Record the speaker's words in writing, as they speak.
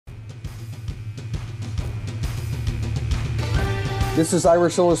This is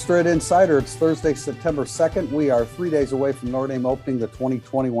Irish Illustrated Insider. It's Thursday, September 2nd. We are 3 days away from Notre Dame opening the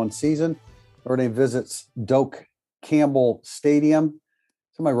 2021 season. Notre Dame visits Doak Campbell Stadium.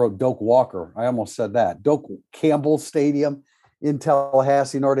 Somebody wrote Doak Walker. I almost said that. Doak Campbell Stadium in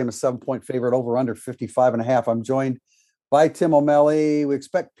Tallahassee. Notre Dame is 7-point favorite, over under 55.5. I'm joined by Tim O'Malley. We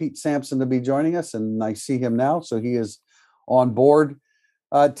expect Pete Sampson to be joining us, and I see him now, so he is on board.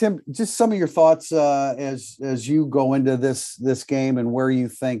 Tim, just some of your thoughts as you go into this game and where you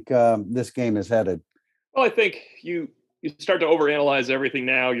think this game is headed. Well, I think you start to overanalyze everything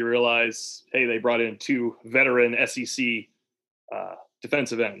now. You realize, hey, they brought in two veteran SEC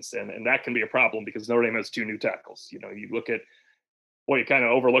defensive ends, and that can be a problem because Notre Dame has two new tackles. You know, you look at, you kind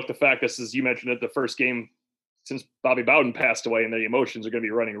of overlook the fact this is, you mentioned it, the first game since Bobby Bowden passed away, and the emotions are going to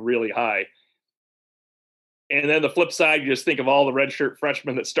be running really high. And then the flip side, you just think of all the redshirt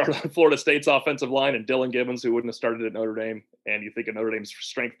freshmen that started on Florida State's offensive line and Dylan Gibbons, who wouldn't have started at Notre Dame. And you think of Notre Dame's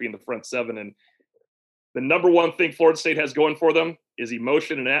strength being the front seven. And the number one thing Florida State has going for them is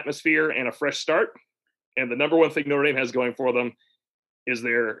emotion and atmosphere and a fresh start. And the number one thing Notre Dame has going for them is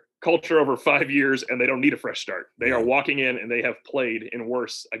their culture over 5 years, and they don't need a fresh start. They are walking in, and they have played in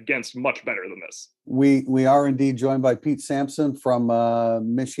worse against much better than this. We are indeed joined by Pete Sampson from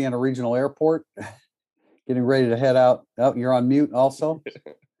Michiana Regional Airport. Getting ready to head out. Oh, you're on mute also.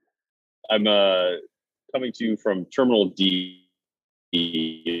 I'm coming to you from Terminal D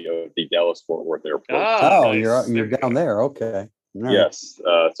of the Dallas-Fort Worth Airport. Nice. You're down there. Okay. Right. Yes.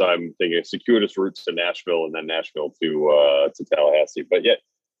 So I'm thinking circuitous routes to Nashville and then Nashville to Tallahassee. But yeah,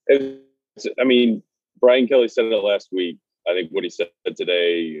 Brian Kelly said it last week. I think what he said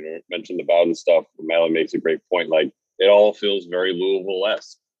today, mentioned the Bowden stuff. O'Malley makes a great point. Like, it all feels very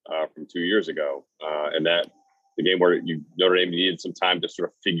Louisville-esque. From 2 years ago, and that the game where Notre Dame needed some time to sort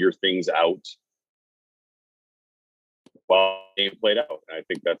of figure things out while the game played out. And I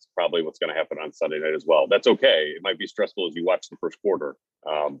think that's probably what's going to happen on Sunday night as well. That's okay. It might be stressful as you watch the first quarter,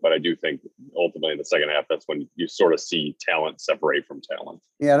 but I do think ultimately in the second half, that's when you sort of see talent separate from talent.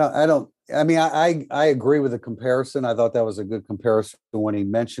 Yeah, I agree with the comparison. I thought that was a good comparison when he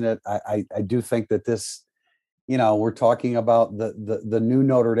mentioned it. I do think that this. We're talking about the new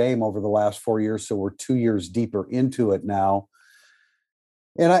Notre Dame over the last 4 years, so we're 2 years deeper into it now,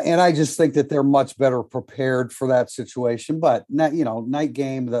 and I just think that they're much better prepared for that situation. But night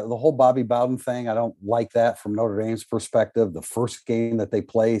game, the whole Bobby Bowden thing, I don't like that from Notre Dame's perspective. The first game that they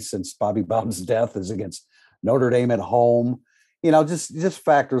play since Bobby Bowden's death is against Notre Dame at home. Just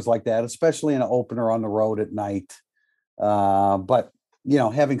factors like that, especially in an opener on the road at night. But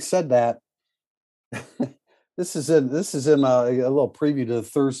having said that. This is in a little preview to the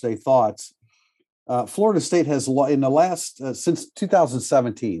Thursday thoughts. Florida State has in the last since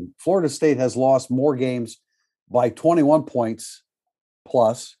 2017. Florida State has lost more games by 21 points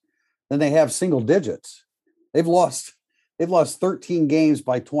plus than they have single digits. They've lost 13 games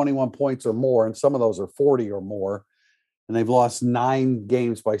by 21 points or more, and some of those are 40 or more. And they've lost 9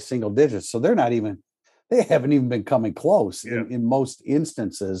 games by single digits. So they haven't even been coming close in most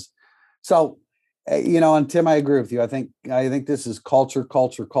instances. So. And Tim, I agree with you. I think this is culture.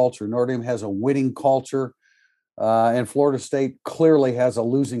 Notre Dame has a winning culture, and Florida State clearly has a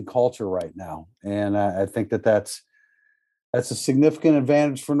losing culture right now. And I think that's a significant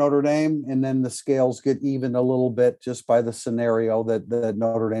advantage for Notre Dame. And then the scales get even a little bit just by the scenario that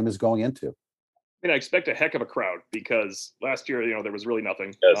Notre Dame is going into. I expect a heck of a crowd because last year, there was really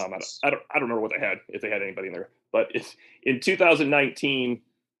nothing. Yes. I don't remember what they had, if they had anybody in there. But in 2019.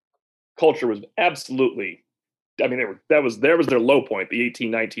 Culture was absolutely, that was their low point, the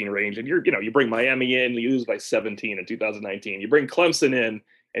 18-19 range. And you bring Miami in, you lose by 17 in 2019. You bring Clemson in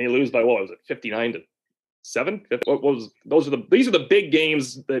and you lose by, 59-7? These are the big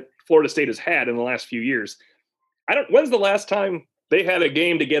games that Florida State has had in the last few years. When's the last time they had a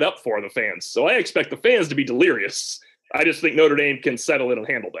game to get up for the fans? So I expect the fans to be delirious. I just think Notre Dame can settle in and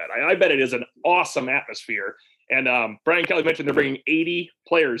handle that. I bet it is an awesome atmosphere. And Brian Kelly mentioned they're bringing 80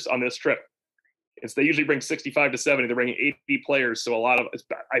 players on this trip. They usually bring 65 to 70. They're bringing 80 players. So I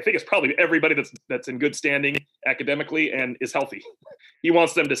think it's probably everybody that's in good standing academically and is healthy. He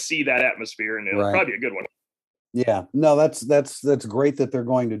wants them to see that atmosphere, and it'll probably be a good one. Yeah, no, that's great that they're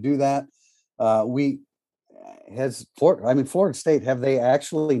going to do that. Florida State, have they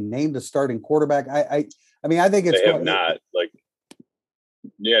actually named a starting quarterback? I think it's they have not.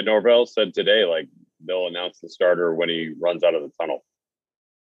 Norvell said today, they'll announce the starter when he runs out of the tunnel.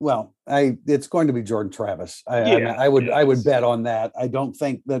 Well, it's going to be Jordan Travis. I would bet on that. I don't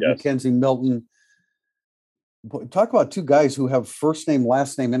think that Mackenzie Milton Talk about two guys who have first name,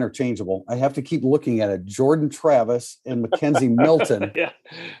 last name interchangeable. I have to keep looking at it. Jordan Travis and Mackenzie Milton. Yeah.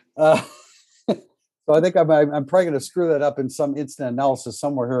 Uh, so I think I'm probably going to screw that up in some instant analysis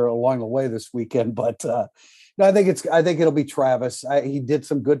somewhere here along the way this weekend. But no, I think it'll be Travis. He did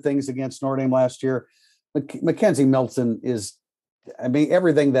some good things against Notre Dame last year. Mackenzie Milton is, I mean,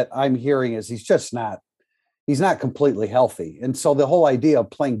 everything that I'm hearing is he's not completely healthy. And so the whole idea of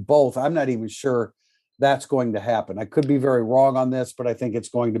playing both, I'm not even sure that's going to happen. I could be very wrong on this, but I think it's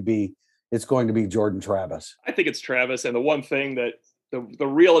going to be Jordan Travis. I think it's Travis. And the one thing that the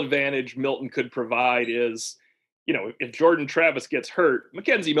real advantage Milton could provide is, if Jordan Travis gets hurt,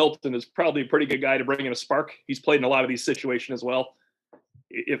 Mackenzie Milton is probably a pretty good guy to bring in a spark. He's played in a lot of these situations as well.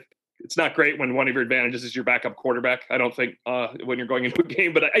 If it's not great when one of your advantages is your backup quarterback, I don't think when you're going into a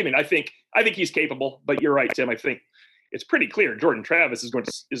game, but I think he's capable, but you're right, Tim. I think it's pretty clear Jordan Travis is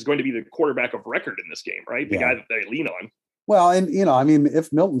going to be the quarterback of record in this game, right? The guy that they lean on. Well, and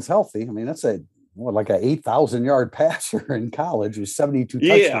if Milton's healthy, that's like a 8,000 yard passer in college with 72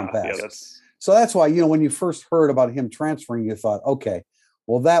 touchdown passes. So that's why, when you first heard about him transferring, you thought, okay,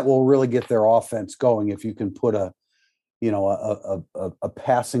 well, that will really get their offense going if you can put a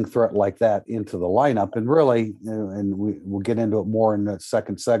passing threat like that into the lineup. And really, and we'll get into it more in the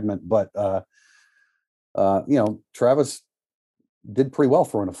second segment, but Travis did pretty well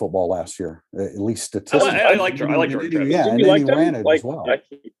throwing a football last year, at least statistically. I like Jordan Travis. Yeah, and then he ran it as well.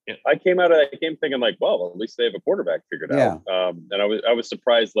 I came out of that game thinking like, well, at least they have a quarterback figured out. And I was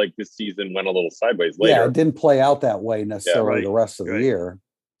surprised like this season went a little sideways later. Yeah, it didn't play out that way necessarily the rest of the year,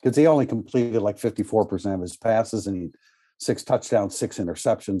 because he only completed like 54% of his passes, and he 6 touchdowns, 6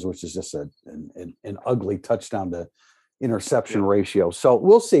 interceptions, which is just an ugly touchdown to interception ratio. So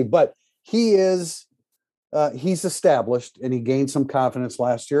we'll see, but he's established, and he gained some confidence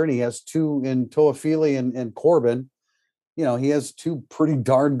last year, and he has 2 in Toafili and Corbin. He has 2 pretty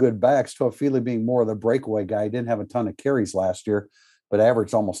darn good backs, Toafili being more of the breakaway guy. He didn't have a ton of carries last year, but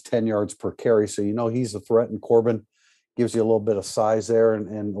averaged almost 10 yards per carry. So, he's a threat, and Corbin gives you a little bit of size there and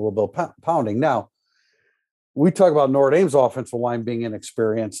a little bit of pounding. Now, we talk about Notre Dame's offensive line being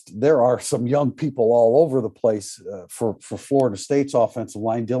inexperienced. There are some young people all over the place for Florida State's offensive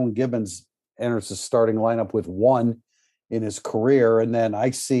line. Dylan Gibbons enters the starting lineup with 1 in his career. And then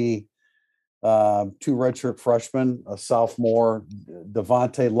I see 2 redshirt freshmen, a sophomore,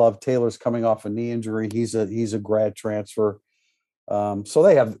 Devontae Love Taylor's coming off a knee injury. He's a grad transfer. So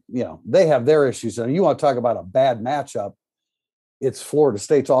they have their issues. And you want to talk about a bad matchup, it's Florida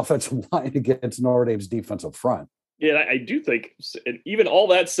State's offensive line against Notre Dame's defensive front. Yeah, I do think, even all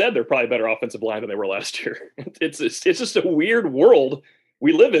that said, they're probably better offensive line than they were last year. It's just a weird world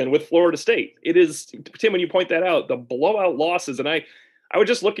we live in with Florida State. It is, Tim, when you point that out, the blowout losses, and I was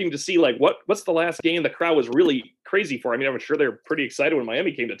just looking to see like what's the last game the crowd was really crazy for. I'm sure they were pretty excited when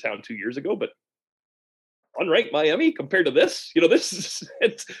Miami came to town 2 years ago, but unranked Miami compared to this,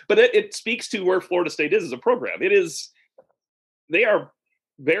 it speaks to where Florida State is as a program.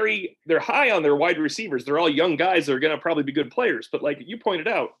 They're high on their wide receivers. They're all young guys that are going to probably be good players. But like you pointed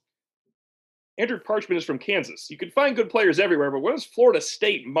out, Andrew Parchment is from Kansas. You could find good players everywhere, but what is Florida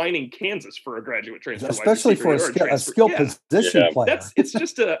State mining Kansas for a graduate transfer? Especially for a skill position player. It's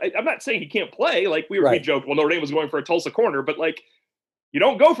just I'm not saying he can't play. Like we joked, well, Notre Dame was going for a Tulsa corner, but like you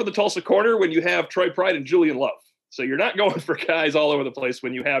don't go for the Tulsa corner when you have Troy Pride and Julian Love. So you're not going for guys all over the place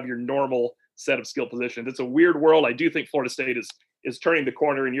when you have your normal set of skill positions. It's a weird world. I do think Florida State is turning the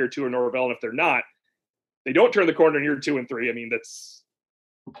corner in year 2 in Norvell, and if they're not, they don't turn the corner in year 2 and 3.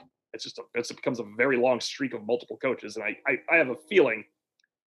 It becomes a very long streak of multiple coaches, and I have a feeling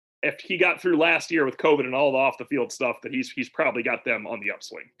if he got through last year with COVID and all the off the field stuff, that he's probably got them on the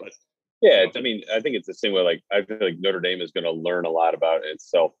upswing. But yeah, I think it's the same way. Like I feel like Notre Dame is going to learn a lot about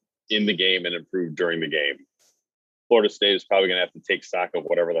itself in the game and improve during the game. Florida State is probably going to have to take stock of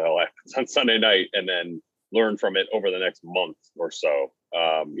whatever the hell happens on Sunday night and then learn from it over the next month or so.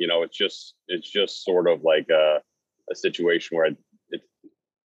 It's just sort of like a situation where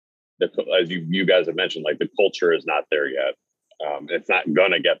as you guys have mentioned, like the culture is not there yet. It's not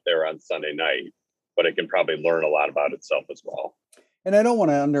going to get there on Sunday night, but it can probably learn a lot about itself as well. And I don't want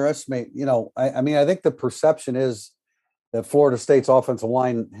to underestimate, I think the perception is that Florida State's offensive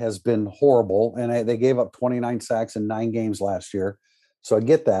line has been horrible, and they gave up 29 sacks in 9 games last year. So I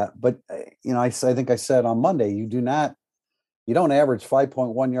get that. But, I think I said on Monday, you don't average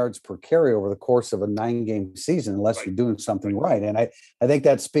 5.1 yards per carry over the course of a 9-game season unless you're doing something right. And I think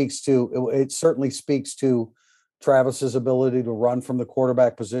that it certainly speaks to Travis's ability to run from the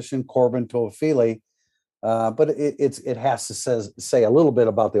quarterback position, Corbin Toafili. But it has to say a little bit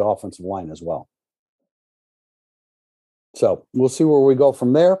about the offensive line as well. So we'll see where we go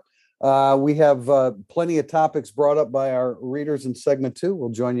from there. We have plenty of topics brought up by our readers in segment 2. We'll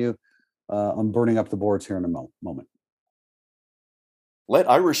join you on burning up the boards here in a moment. Let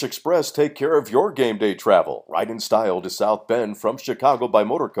Irish Express take care of your game day travel. Ride in style to South Bend from Chicago by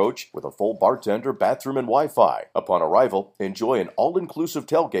motor coach with a full bartender, bathroom, and Wi-Fi. Upon arrival, enjoy an all-inclusive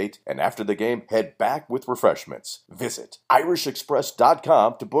tailgate, and after the game, head back with refreshments. Visit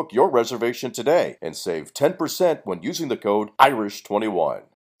irishexpress.com to book your reservation today and save 10% when using the code IRISH21.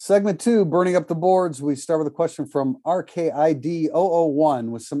 Segment 2, burning up the boards. We start with a question from RKID001.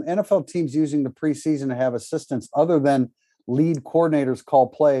 With some NFL teams using the preseason to have assistants other than lead coordinators call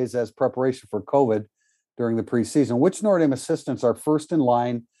plays as preparation for COVID during the preseason, which Notre Dame assistants are first in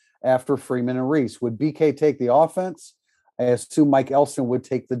line after Freeman and Reese? Would BK take the offense? I assume Mike Elston would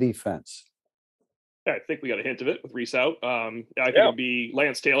take the defense. Yeah, I think we got a hint of it with Reese out. I think it'd be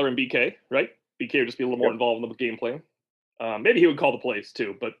Lance Taylor and BK, right? BK would just be a little more involved in the game plan. Maybe he would call the plays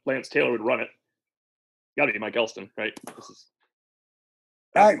too, but Lance Taylor would run it. Got to be Mike Elston, right? This is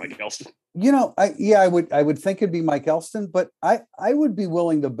Mike Elston. I would think it'd be Mike Elston, but I would be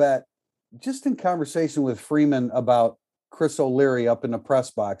willing to bet, just in conversation with Freeman about Chris O'Leary up in the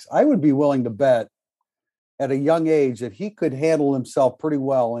press box, I would be willing to bet at a young age that he could handle himself pretty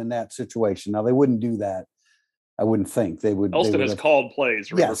well in that situation. Now, they wouldn't do that. I wouldn't think they would. Elston has called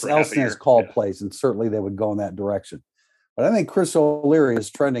plays. Yes, Elston has called plays, and certainly they would go in that direction. But I think Chris O'Leary is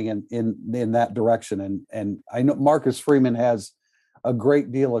trending in that direction. And I know Marcus Freeman has a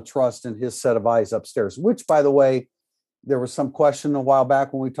great deal of trust in his set of eyes upstairs, which, by the way, there was some question a while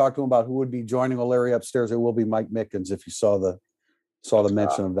back when we talked to him about who would be joining O'Leary upstairs. It will be Mike Mickens, if you saw the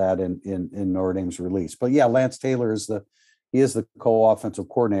mention of that in Notre Dame's release. But yeah, Lance Taylor is the co-offensive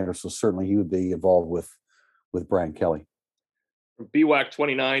coordinator, so certainly he would be involved with Brian Kelly. BWAC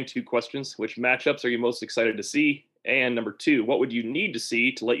 29, 2 questions. Which matchups are you most excited to see? And number 2, what would you need to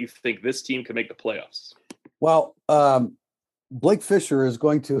see to let you think this team can make the playoffs? Well, Blake Fisher is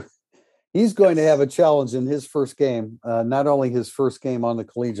going to have a challenge in his first game, not only his first game on the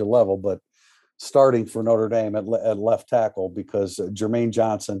collegiate level, but starting for Notre Dame at left tackle, because Jermaine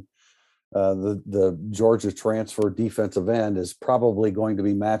Johnson, the Georgia transfer defensive end, is probably going to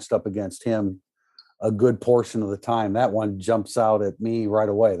be matched up against him a good portion of the time. That one jumps out at me right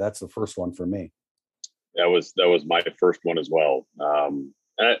away. That's the first one for me. That was my first one as well. I'm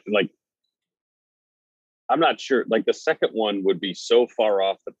not sure. Like, the second one would be so far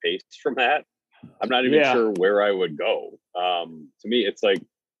off the pace from that. I'm not even sure where I would go. To me, it's like,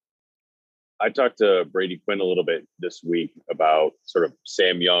 I talked to Brady Quinn a little bit this week about sort of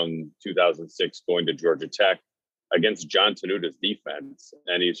Sam Young, 2006, going to Georgia Tech against John Tenuta's defense.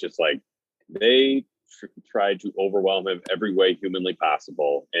 And he's just like, they tried to overwhelm him every way humanly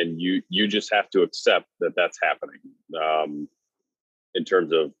possible. And you just have to accept that that's happening in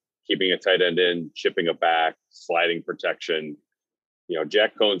terms of keeping a tight end in, chipping a back, sliding protection.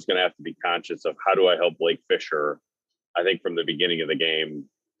 Jack Cohn's going to have to be conscious of, how do I help Blake Fisher? I think from the beginning of the game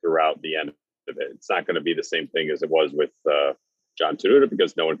throughout the end of it, it's not going to be the same thing as it was with John Tenuta,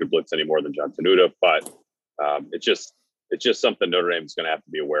 because no one could blitz any more than John Tenuta. But it's just something Notre Dame's going to have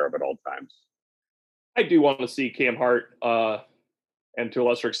to be aware of at all times. I do want to see Cam Hart and to a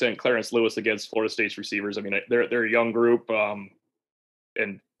lesser extent Clarence Lewis against Florida State's receivers. I mean, they're a young group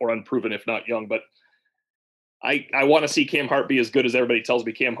or unproven, if not young. But I want to see Cam Hart be as good as everybody tells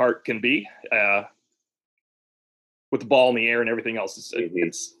me Cam Hart can be with the ball in the air and everything else.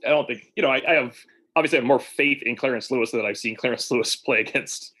 It's I don't think, I have obviously have more faith in Clarence Lewis than I've seen Clarence Lewis play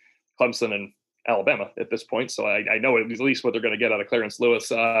against Clemson and Alabama at this point. So I know at least what they're going to get out of Clarence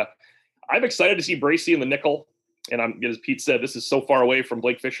Lewis. I'm excited to see Bracey in the nickel. And as Pete said, this is so far away from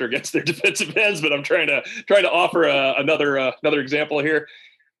Blake Fisher against their defensive ends, but I'm trying to offer another example here.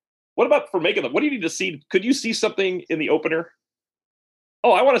 What about for making them? What do you need to see? Could you see something in the opener?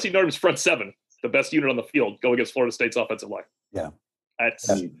 Oh, I want to see Notre Dame's front seven, the best unit on the field, go against Florida State's offensive line. Yeah. That's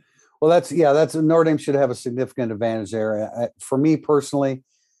Notre Dame should have a significant advantage there. For me personally,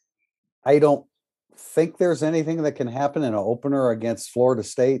 I don't think there's anything that can happen in an opener against Florida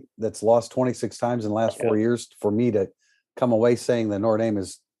State that's lost 26 times in the last 4 years for me to come away saying that Notre Dame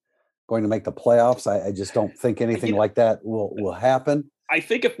is going to make the playoffs. I just don't think anything like that will happen. I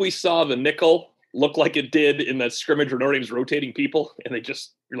think if we saw the nickel look like it did in that scrimmage where Notre Dame's rotating people, and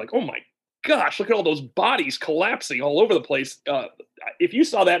you're like, oh my gosh, look at all those bodies collapsing all over the place. If you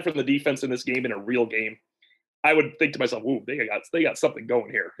saw that from the defense in this game, in a real game, I would think to myself, ooh, they got something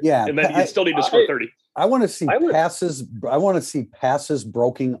going here. Yeah. And then you still need to score 30. I want to see passes. I want to see passes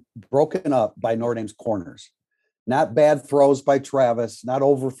broken up by Notre Dame's corners. Not bad throws by Travis, not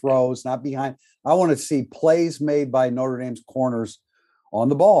overthrows, not behind. I want to see plays made by Notre Dame's corners on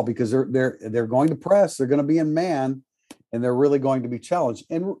the ball because they're going to press, they're going to be in man, and they're really going to be challenged.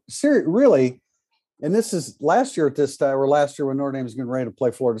 And really, and this is last year at this time, or last year when Notre Dame was getting ready to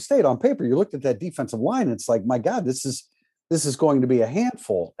play Florida State. On paper, you looked at that defensive line, and it's like, my God, this is going to be a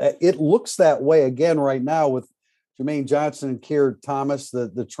handful. It looks that way again right now with Jermaine Johnson and Keir Thomas,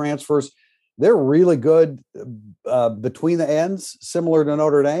 the transfers. They're really good between the ends, similar to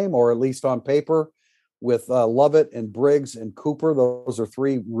Notre Dame, or at least on paper, with Lovett and Briggs and Cooper. Those are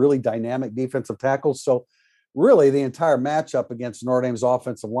three really dynamic defensive tackles. So really the entire matchup against Notre Dame's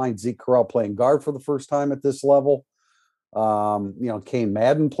offensive line, Zeke Corral playing guard for the first time at this level. Kane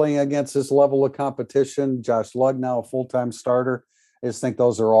Madden playing against this level of competition. Josh Lugg now a full-time starter. I just think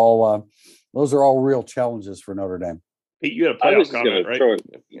those are all real challenges for Notre Dame. Pete, you had a playoff comment, right?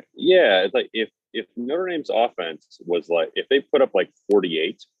 Yeah, it's like if Notre Dame's offense was like, if they put up like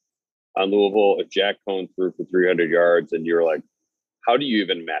 48 on Louisville, if Jack Cohn threw for 300 yards, and you're like, how do you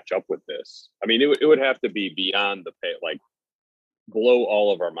even match up with this? I mean, it would have to be beyond the pay, like below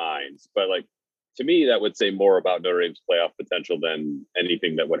all of our minds. But like, to me, that would say more about Notre Dame's playoff potential than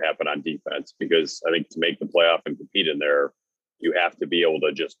anything that would happen on defense, because I think to make the playoff and compete in there, you have to be able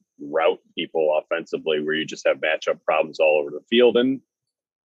to just route people offensively where you just have matchup problems all over the field. And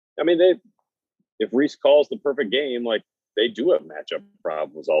I mean, if Reese calls the perfect game, like they do have matchup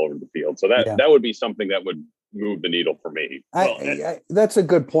problems all over the field. So that would be something that would move the needle for me. That's a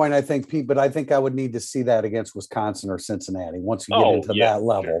good point, I think, Pete, but I think I would need to see that against Wisconsin or Cincinnati once you get into that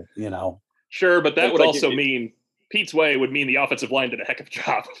level, Sure, but that would also mean Pete's way would mean the offensive line did a heck of a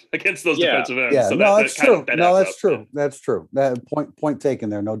job against those defensive ends. Yeah, so that's true. That's true. That's true. That point taken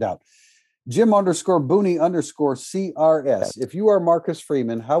there, no doubt. Jim_Booney_CRS. If you are Marcus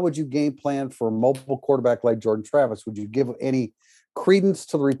Freeman, how would you game plan for a mobile quarterback like Jordan Travis? Would you give any credence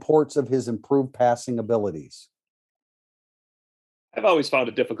to the reports of his improved passing abilities? I've always found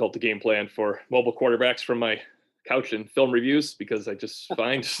it difficult to game plan for mobile quarterbacks from my couch and film reviews, because I just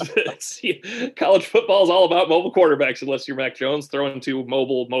find college football is all about mobile quarterbacks unless you're Mac Jones throwing to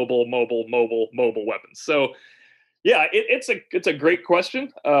mobile weapons. So yeah, it's a great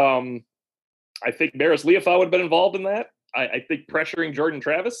question. I think Maris Leafau would have been involved in that. I think pressuring Jordan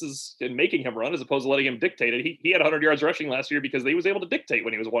Travis and making him run as opposed to letting him dictate it. He had 100 yards rushing last year because he was able to dictate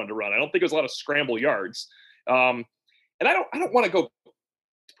when he was wanting to run. I don't think it was a lot of scramble yards. And I don't want to go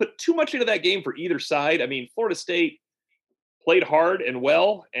put too much into that game for either side. I mean, Florida State played hard and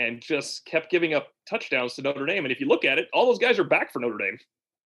well and just kept giving up touchdowns to Notre Dame. And if you look at it, all those guys are back for Notre Dame.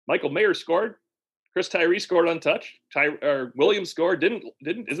 Michael Mayer scored. Chris Tyree scored untouched. Williams scored.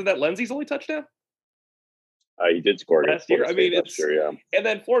 Isn't that Lindsey's only touchdown? He did score last year. I mean, yeah. And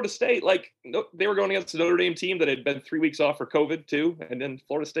then Florida State, they were going against the Notre Dame team that had been 3 weeks off for COVID too. And then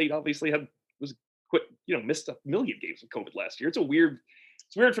Florida State obviously missed a million games with COVID last year. It's weird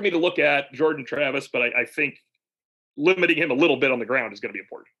for me to look at Jordan Travis, but I think limiting him a little bit on the ground is going to be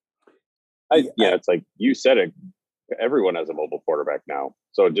important. It's like you said it. Everyone has a mobile quarterback now.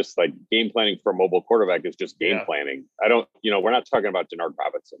 So just like game planning for a mobile quarterback is just game planning. We're not talking about Denard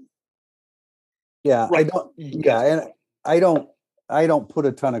Robinson. Yeah, right. I don't put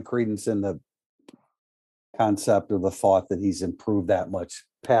a ton of credence in the concept or the thought that he's improved that much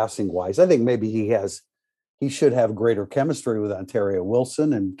passing wise. I think maybe he should have greater chemistry with Ontario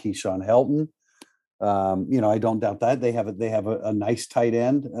Wilson and Keyshawn Helton. I don't doubt that they have a nice tight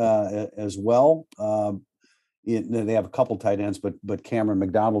end as well. They have a couple tight ends, but Cameron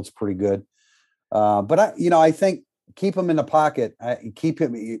McDonald's pretty good. But I think keep him in the pocket.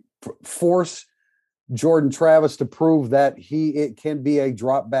 Force Jordan Travis to prove that it can be a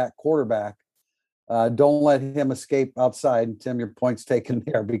drop back quarterback. Don't let him escape outside. And Tim, your point's taken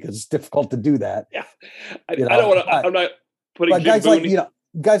there because it's difficult to do that. Yeah, I don't want to. I'm not putting. But guys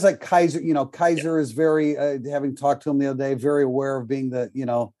like Kaiser. Kaiser is very. Having talked to him the other day, very aware of being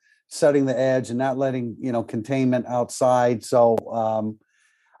setting the edge and not letting containment outside. So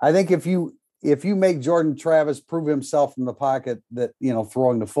I think if you make Jordan Travis prove himself in the pocket that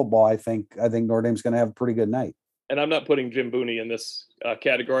throwing the football, I think Notre Dame's going to have a pretty good night. And I'm not putting Jim Booney in this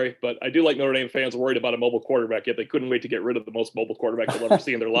category, but I do like Notre Dame fans worried about a mobile quarterback, yet they couldn't wait to get rid of the most mobile quarterback they'll ever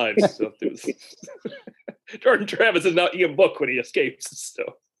see in their lives. So Jordan Travis is not Ian Book when he escapes. So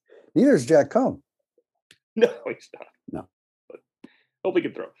neither is Jack Cohn. No, he's not. No, but hope he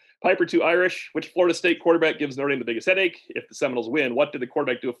can throw. Piper to Irish. Which Florida State quarterback gives Notre Dame the biggest headache? If the Seminoles win, what did the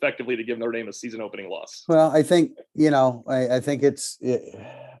quarterback do effectively to give Notre Dame a season-opening loss? Well, I think I think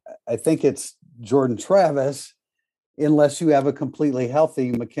it's Jordan Travis, unless you have a completely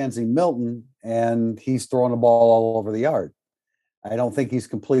healthy Mackenzie Milton and he's throwing the ball all over the yard. I don't think he's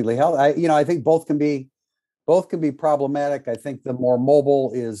completely healthy. I think both can be problematic. I think the more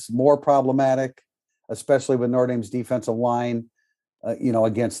mobile is more problematic, especially with Notre Dame's defensive line,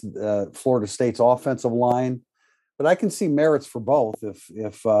 against Florida State's offensive line. But I can see merits for both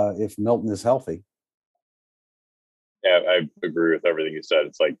if Milton is healthy. Yeah, I agree with everything you said.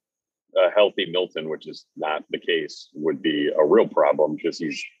 It's like a healthy Milton, which is not the case, would be a real problem because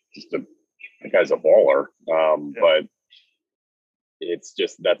he's just the guy's a baller. But it's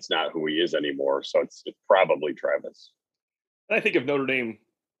just that's not who he is anymore. So it's probably Travis. And I think if Notre Dame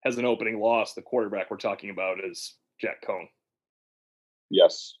has an opening loss, the quarterback we're talking about is Jack Cohn.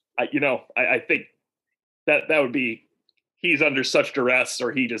 Yes. I think that would be he's under such duress,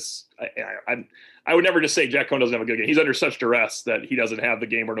 or he just I would never just say Jack Cohn doesn't have a good game. He's under such duress that he doesn't have the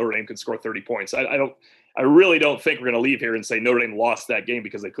game where Notre Dame could score 30 points. I really don't think we're going to leave here and say Notre Dame lost that game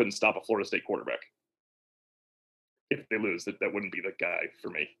because they couldn't stop a Florida State quarterback. If they lose, that wouldn't be the guy for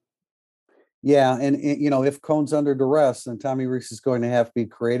me. Yeah, and if Cohn's under duress, then Tommy Rees is going to have to be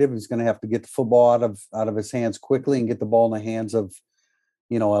creative. He's going to have to get the football out of his hands quickly and get the ball in the hands of,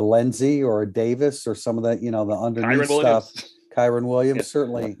 a Lenzy or a Davis or some of the, the underneath stuff. Kyron Williams,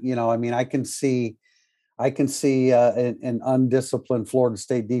 certainly. I can see an undisciplined Florida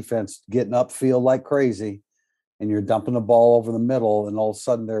State defense getting upfield like crazy, and you're dumping the ball over the middle, and all of a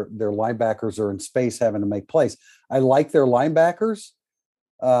sudden their linebackers are in space having to make plays. I like their linebackers,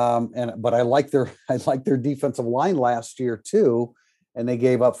 but I like their defensive line last year too, and they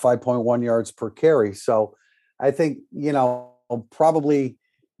gave up 5.1 yards per carry. So I think probably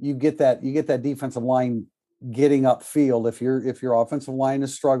you get that defensive line getting upfield. If your offensive line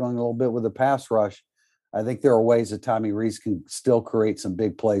is struggling a little bit with the pass rush, I think there are ways that Tommy Rees can still create some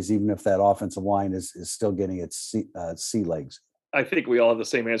big plays, even if that offensive line is still getting its sea legs. I think we all have the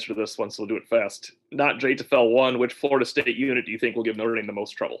same answer to this one, so we'll do it fast. Not J Tafel one. Which Florida State unit do you think will give Notre Dame the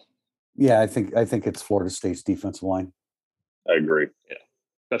most trouble? Yeah, I think it's Florida State's defensive line. I agree. Yeah,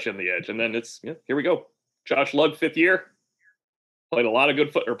 especially on the edge. And then here we go. Josh Lugg, 5th year, played a lot of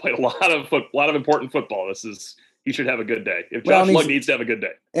a lot of important football. He should have a good day. If Josh Lugg needs to have a good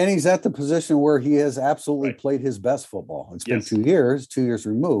day. And he's at the position where he has absolutely played his best football. It's been 2 years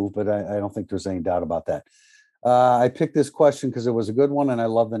removed, but I don't think there's any doubt about that. I picked this question because it was a good one, and I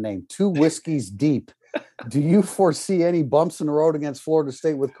love the name. 2 Whiskeys Deep. Do you foresee any bumps in the road against Florida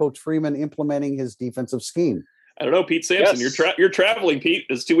State with Coach Freeman implementing his defensive scheme? I don't know, Pete Sampson. Yes. You're traveling, Pete.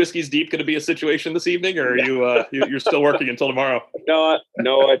 Is 2 Whiskeys Deep going to be a situation this evening, or are you're still working until tomorrow? No,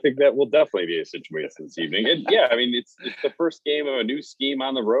 I think that will definitely be a situation this evening. And it's the first game of a new scheme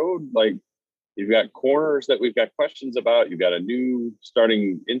on the road. Like, you've got corners that we've got questions about. You've got a new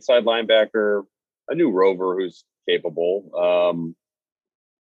starting inside linebacker, a new rover who's capable.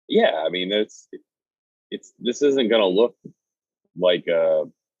 This isn't going to look like a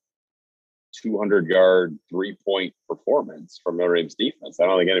 200-yard 3-point performance from Notre Dame's defense. I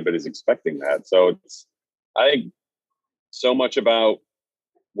don't think anybody's expecting that. So I think so much about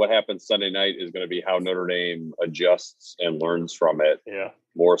what happens Sunday night is going to be how Notre Dame adjusts and learns from it. Yeah.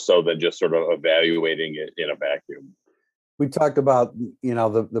 More so than just sort of evaluating it in a vacuum. We talked about,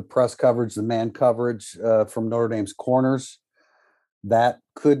 the press coverage, the man coverage from Notre Dame's corners. That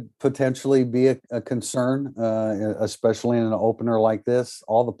could potentially be a concern, especially in an opener like this.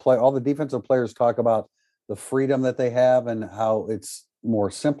 All the defensive players talk about the freedom that they have and how it's more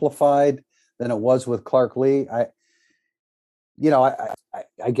simplified than it was with Clark Lea. I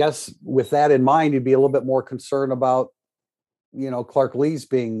guess with that in mind, you'd be a little bit more concerned about, Clark Lea's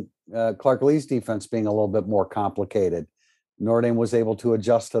defense being a little bit more complicated. Notre Dame was able to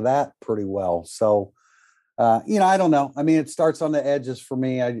adjust to that pretty well. So, I don't know. I mean, it starts on the edges for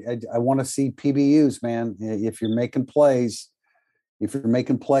me. I want to see PBUs, man. If you're making plays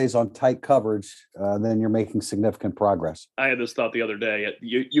on tight coverage, then you're making significant progress. I had this thought the other day.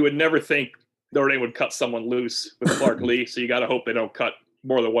 You would never think Notre Dame would cut someone loose with Clark Lea, so you got to hope they don't cut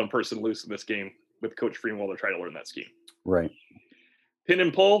more than one person loose in this game with Coach Freeman while they're trying to learn that scheme. Right. Pin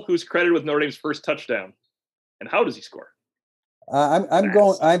and pull, who's credited with Notre Dame's first touchdown, and how does he score?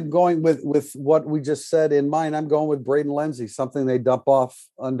 I'm going with what we just said in mind. I'm going with Braden Lenzy, something they dump off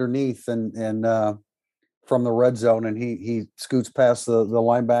underneath and from the red zone, and he scoots past the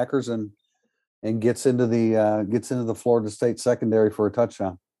linebackers and gets into the Florida State secondary for a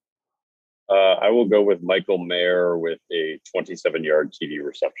touchdown. I will go with Michael Mayer with a 27-yard TD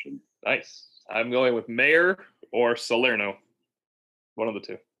reception. Nice. I'm going with Mayer or Salerno. One of the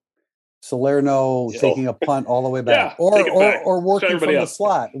two. Salerno taking a punt all the way back, or working from the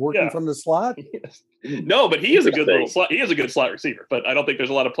slot. From the slot. Yes. No, but he is a good little slot. He is a good slot receiver, but I don't think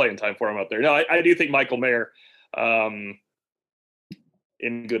there's a lot of playing time for him out there. No, I do think Michael Mayer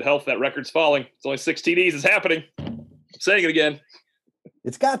in good health. That record's falling. It's only 6 TDs. It's happening. I'm saying it again.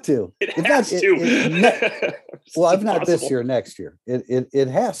 It's got to. It has to. If not this year, next year. It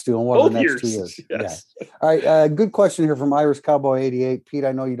has to in one of the next 2 years. Yes. Yeah. All right. Good question here from Irish Cowboy 88. Pete,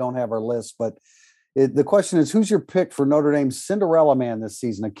 I know you don't have our list, but the question is, who's your pick for Notre Dame's Cinderella man this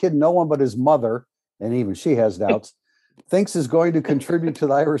season? A kid no one but his mother, and even she has doubts, thinks is going to contribute to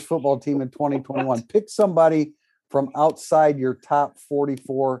the Irish football team in 2021. What? Pick somebody from outside your top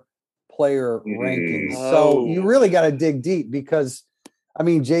 44 player rankings. So you really got to dig deep because, I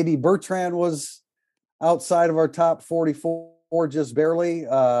mean, J.D. Bertrand was outside of our top 44 just barely.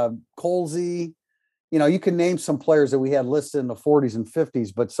 Colsey, you can name some players that we had listed in the 40s and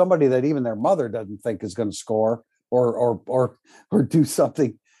 50s, but somebody that even their mother doesn't think is going to score or do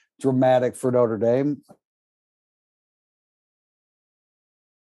something dramatic for Notre Dame.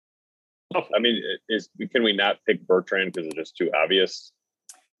 I mean, can we not pick Bertrand because it's just too obvious?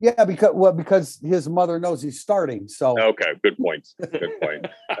 Yeah, because his mother knows he's starting. So okay, good point. Good point.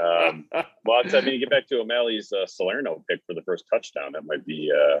 Well, you get back to O'Malley's Salerno pick for the first touchdown. That might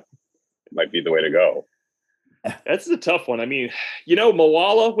be the way to go. That's a tough one. I mean,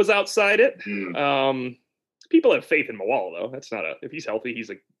 Moala was outside it. People have faith in Moala, though. That's not if he's healthy,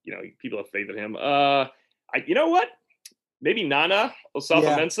 he's people have faith in him. You know what? Maybe Nana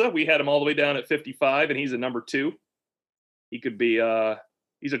Osafo-Mensah. We had him all the way down at 55, and he's a number 2. He could be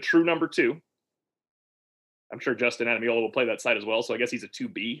he's a true number 2. I'm sure Justin Adamiola will play that side as well, so I guess he's a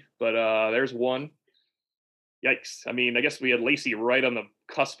 2B. But there's one. Yikes. I mean, I guess we had Lacey right on the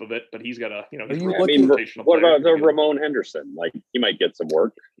cusp of it, but he's got a, what about the Ramon Henderson? Like, he might get some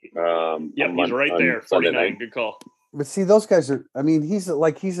work. He's right there. 49. Good call. But see, those guys are, I mean, he's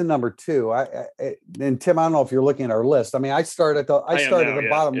a number 2. And Tim, I don't know if you're looking at our list. I mean, I started at the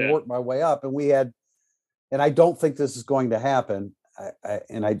bottom and worked my way up, and and I don't think this is going to happen.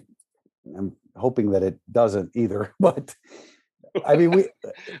 I'm hoping that it doesn't either, but I mean,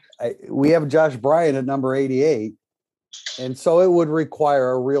 we have Josh Bryan at number 88. And so it would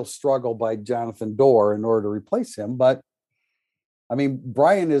require a real struggle by Jonathan Dorr in order to replace him. But I mean,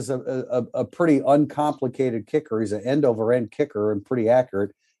 Bryan is a pretty uncomplicated kicker. He's an end over end kicker and pretty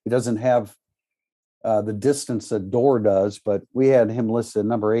accurate. He doesn't have the distance that Dorr does, but we had him listed at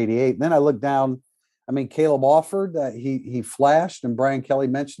number 88. And then I looked down. I mean, Caleb Alford, he flashed, and Brian Kelly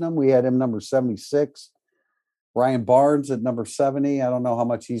mentioned him. We had him number 76. Ryan Barnes at number 70. I don't know how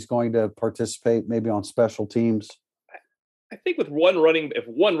much he's going to participate, maybe on special teams. I think if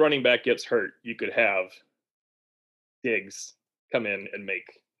one running back gets hurt, you could have Diggs come in and make.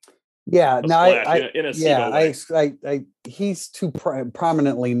 Yeah, he's too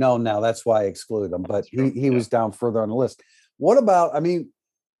prominently known now. That's why I exclude him. But he was down further on the list. What about? I mean,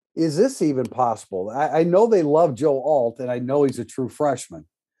 is this even possible? I know they love Joe Alt, and I know he's a true freshman.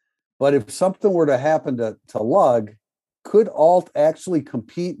 But if something were to happen to Lugg, could Alt actually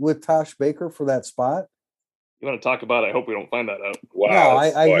compete with Tosh Baker for that spot? You want to talk about it? I hope we don't find that out. Wow. No,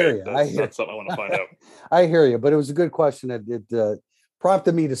 I hear you. That's something I want to find out. I hear you, but it was a good question. It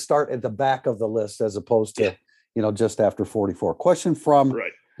prompted me to start at the back of the list as opposed to, just after 44. Question from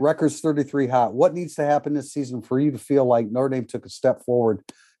Records 33 Hot. What needs to happen this season for you to feel like Notre Dame took a step forward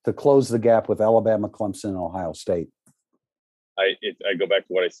to close the gap with Alabama, Clemson, and Ohio State? I go back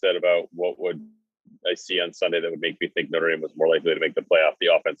to what I said about what would I see on Sunday that would make me think Notre Dame was more likely to make the playoff.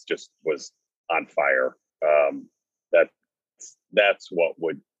 The offense just was on fire. That's what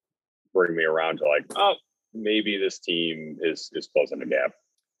would bring me around to maybe this team is closing the gap.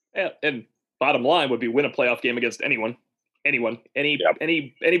 Yeah, and bottom line would be win a playoff game against anybody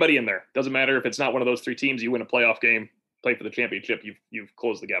in there. Doesn't matter if it's not one of those 3 teams. You win a playoff game, play for the championship, you've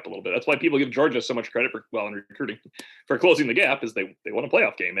closed the gap a little bit. That's why people give Georgia so much credit in recruiting for closing the gap, is they won a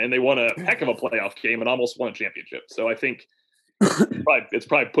playoff game, and they won a heck of a playoff game and almost won a championship. So I think it's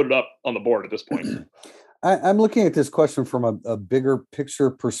probably put it up on the board at this point. I'm looking at this question from a bigger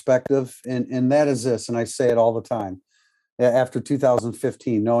picture perspective, and that is this, and I say it all the time. After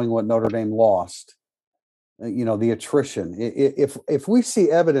 2015, knowing what Notre Dame lost, the attrition. If we see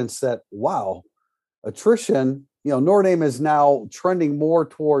evidence that, attrition, Notre Dame is now trending more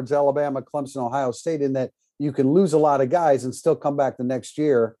towards Alabama, Clemson, Ohio State, in that you can lose a lot of guys and still come back the next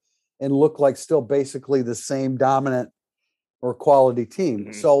year and look like still basically the same dominant or quality team.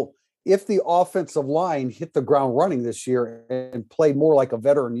 Mm-hmm. So if the offensive line hit the ground running this year and played more like a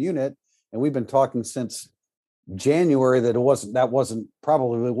veteran unit, and we've been talking since January that wasn't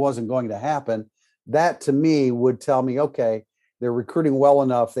going to happen, that to me would tell me, okay, they're recruiting well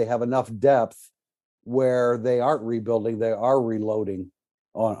enough, they have enough depth where they aren't rebuilding, they are reloading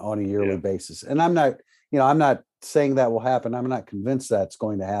on a yearly basis. And I'm not saying that will happen. I'm not convinced that's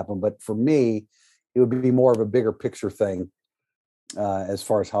going to happen, but for me, it would be more of a bigger picture thing as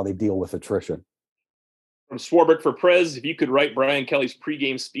far as how they deal with attrition. From Swarbrick for Prez, if you could write Brian Kelly's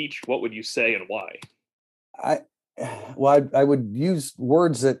pregame speech, what would you say and why? I would use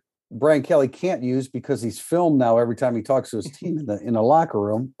words that Brian Kelly can't use because he's filmed now every time he talks to his team in the locker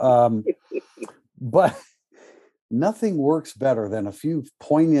room. But nothing works better than a few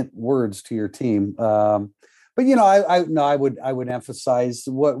poignant words to your team. But I would emphasize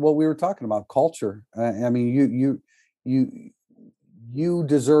what we were talking about, culture. I mean, you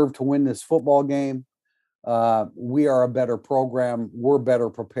deserve to win this football game. We are a better program. We're better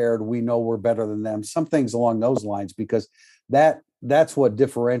prepared. We know we're better than them. Some things along those lines, because that's what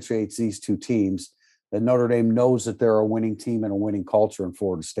differentiates these two teams. That Notre Dame knows that they're a winning team and a winning culture, and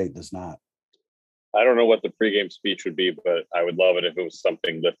Florida State does not. I don't know what the pregame speech would be, but I would love it if it was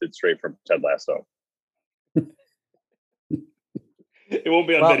something lifted straight from Ted Lasso. It won't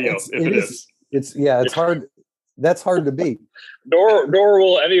be on video if it is. It's hard. That's hard to beat. Nor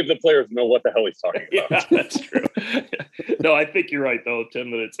will any of the players know what the hell he's talking about. Yeah, that's true. No, I think you're right though,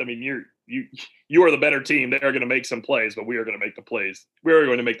 Tim. That you are the better team. They are going to make some plays, but we are going to make the plays. We are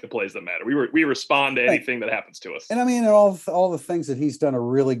going to make the plays that matter. We respond to anything that happens to us. And I mean, all the things that he's done a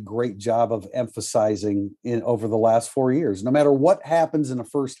really great job of emphasizing over the last 4 years. No matter what happens in the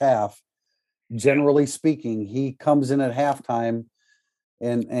first half, generally speaking, he comes in at halftime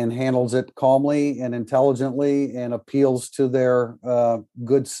and handles it calmly and intelligently and appeals to their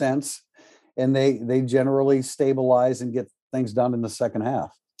good sense. And they generally stabilize and get things done in the second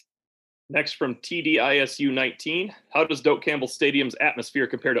half. Next from TDISU 19, how does Doak Campbell Stadium's atmosphere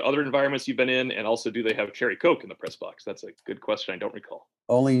compare to other environments you've been in? And also, do they have cherry Coke in the press box? That's a good question. I don't recall.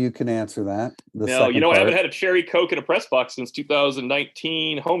 Only you can answer that. I haven't had a cherry Coke in a press box since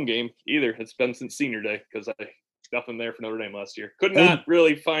 2019 home game either. It's been since senior day because nothing there for Notre Dame last year. Could not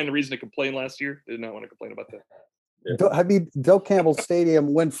really find a reason to complain last year. Did not want to complain about that. Yeah. I mean, Doak Campbell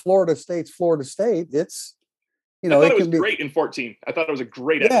Stadium, when Florida State's Florida State, it's, I thought it was great in 14. I thought it was a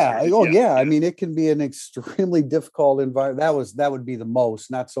great atmosphere. Yeah. I mean, it can be an extremely difficult environment. That would be the most,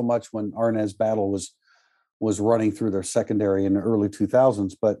 not so much when Arnaz Battle was running through their secondary in the early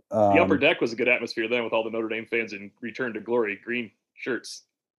 2000s. But the upper deck was a good atmosphere then with all the Notre Dame fans in Return to Glory green shirts.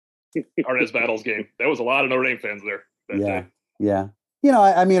 Arnaz Battle's game. There was a lot of Notre Dame fans there that day. Yeah.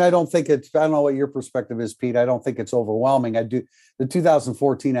 I mean, I don't know what your perspective is, Pete. I don't think it's overwhelming. The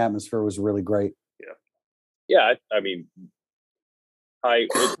 2014 atmosphere was really great. Yeah. I mean,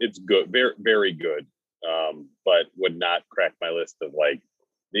 it's good, very, very good. But would not crack my list of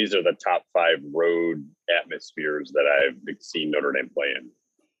these are the top 5 road atmospheres that I've seen Notre Dame play in.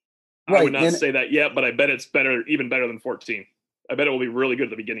 I would not say that yet, but I bet it's even better than 14. I bet it will be really good at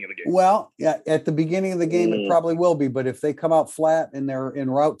the beginning of the game. Well, yeah, at the beginning of the game, it probably will be. But if they come out flat and they're en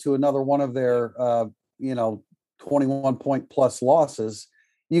route to another one of their, 21-point plus losses,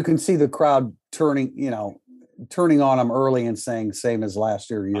 you can see the crowd turning on them early and saying same as last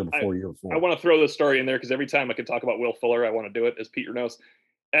year, year before. I want to throw this story in there because every time I can talk about Will Fuller, I want to do it, as Peter knows.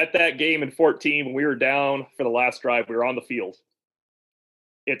 At that game in 14, when we were down for the last drive, we were on the field.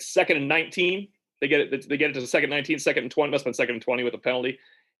 It's 2nd and 19. They get it to the second 19, second and 20, must have been 2nd and 20 with a penalty.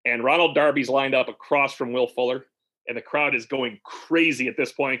 And Ronald Darby's lined up across from Will Fuller. And the crowd is going crazy at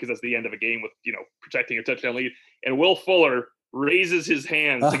this point because that's the end of a game with, protecting a touchdown lead. And Will Fuller raises his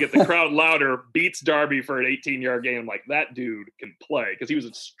hands to get the crowd louder, beats Darby for an 18-yard gain. I'm like, that dude can play because he was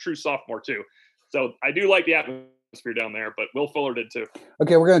a true sophomore too. So I do like the atmosphere down there, but Will Fuller did too.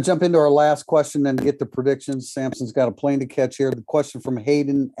 Okay, we're going to jump into our last question and get the predictions. Samson's got a plane to catch here. The question from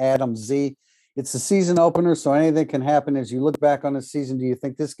Hayden Adam Z. It's the season opener, so anything can happen. As you look back on the season, do you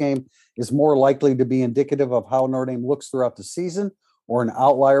think this game is more likely to be indicative of how Notre Dame looks throughout the season or an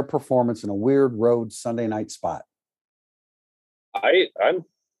outlier performance in a weird road Sunday night spot? I'm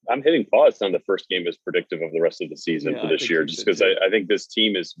hitting pause on the first game as predictive of the rest of the season for this year, just because I think this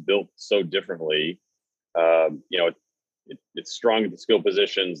team is built so differently. It's strong at the skill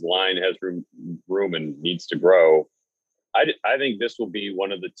positions. Line has room and needs to grow. I think this will be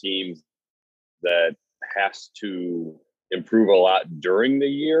one of the teams that has to improve a lot during the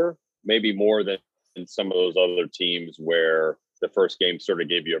year, maybe more than in some of those other teams where the first game sort of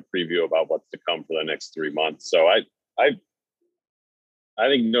gave you a preview about what's to come for the next 3 months. So I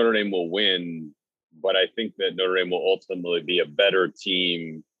think Notre Dame will win, but I think that Notre Dame will ultimately be a better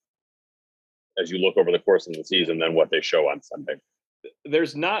team as you look over the course of the season than what they show on Sunday. I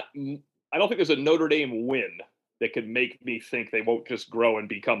don't think there's a Notre Dame win that could make me think they won't just grow and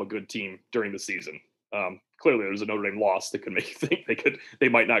become a good team during the season. Clearly, there's a Notre Dame loss that could make you think they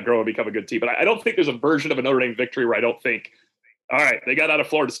might not grow and become a good team. But I don't think there's a version of a Notre Dame victory where I don't think, all right, they got out of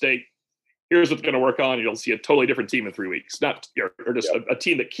Florida State. Here's what's going to work on. You'll see a totally different team in 3 weeks. Not or just a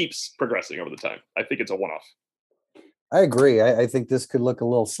team that keeps progressing over the time. I think it's a one-off. I agree. I think this could look a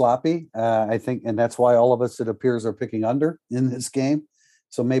little sloppy. I think, and that's why all of us, it appears, are picking under in this game.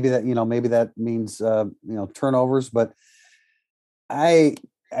 So maybe that means turnovers. But I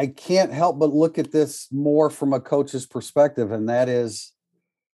can't help but look at this more from a coach's perspective, and that is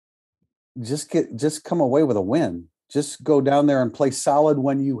just come away with a win. Just go down there and play solid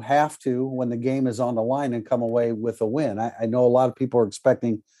when you have to, when the game is on the line, and come away with a win. I know a lot of people are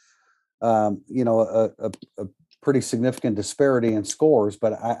expecting, a pretty significant disparity in scores,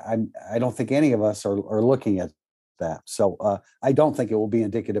 but I don't think any of us are looking at that. So I don't think it will be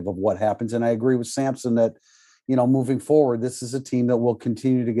indicative of what happens. And I agree with Samson that, moving forward, this is a team that will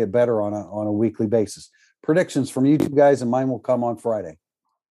continue to get better on a weekly basis. Predictions from you two guys, and mine will come on Friday.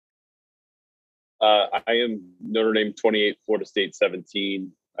 I am Notre Dame 28, Florida State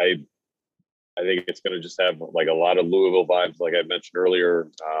 17. I think it's going to just have like a lot of Louisville vibes, like I mentioned earlier.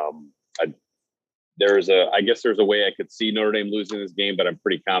 I guess there's a way I could see Notre Dame losing this game, but I'm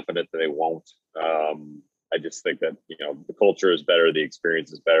pretty confident that they won't. I just think that, the culture is better. The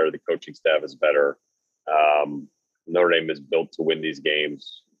experience is better. The coaching staff is better. Notre Dame is built to win these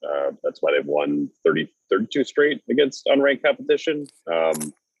games. That's why they've won 32 straight against unranked competition.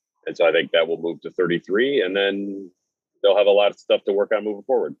 And so I think that will move to 33, and then they'll have a lot of stuff to work on moving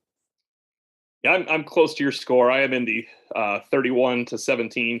forward. Yeah, I'm close to your score. I am in the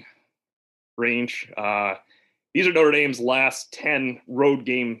 31-17 range. These are Notre Dame's last 10 road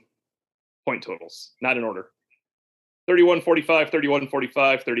game point totals, not in order. 31-45,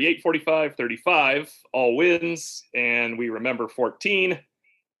 31-45, 38-45, 35, all wins. And we remember 14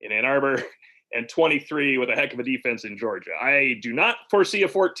 in Ann Arbor and 23 with a heck of a defense in Georgia. I do not foresee a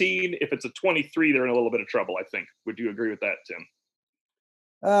 14. If it's a 23, they're in a little bit of trouble, I think. Would you agree with that, Tim?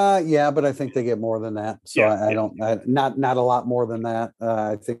 Yeah, but I think they get more than that. So not a lot more than that.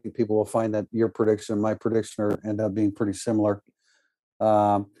 I think people will find that your prediction and my prediction end up being pretty similar.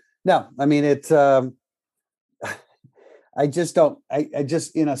 No, I mean, it's, I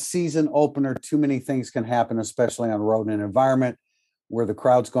just in a season opener, too many things can happen, especially on road in an environment where the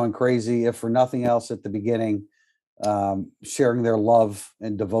crowd's going crazy. If for nothing else at the beginning, sharing their love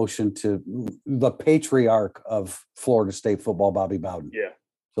and devotion to the patriarch of Florida State football, Bobby Bowden. Yeah.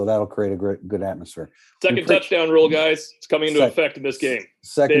 So that'll create a good atmosphere. Second touchdown rule, guys. It's coming into effect in this game.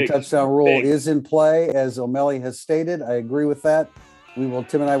 Second touchdown rule is in play, as O'Malley has stated. I agree with that.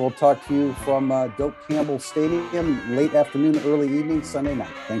 Tim and I will talk to you from Doak Campbell Stadium late afternoon, early evening, Sunday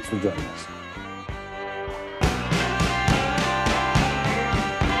night. Thanks for joining us.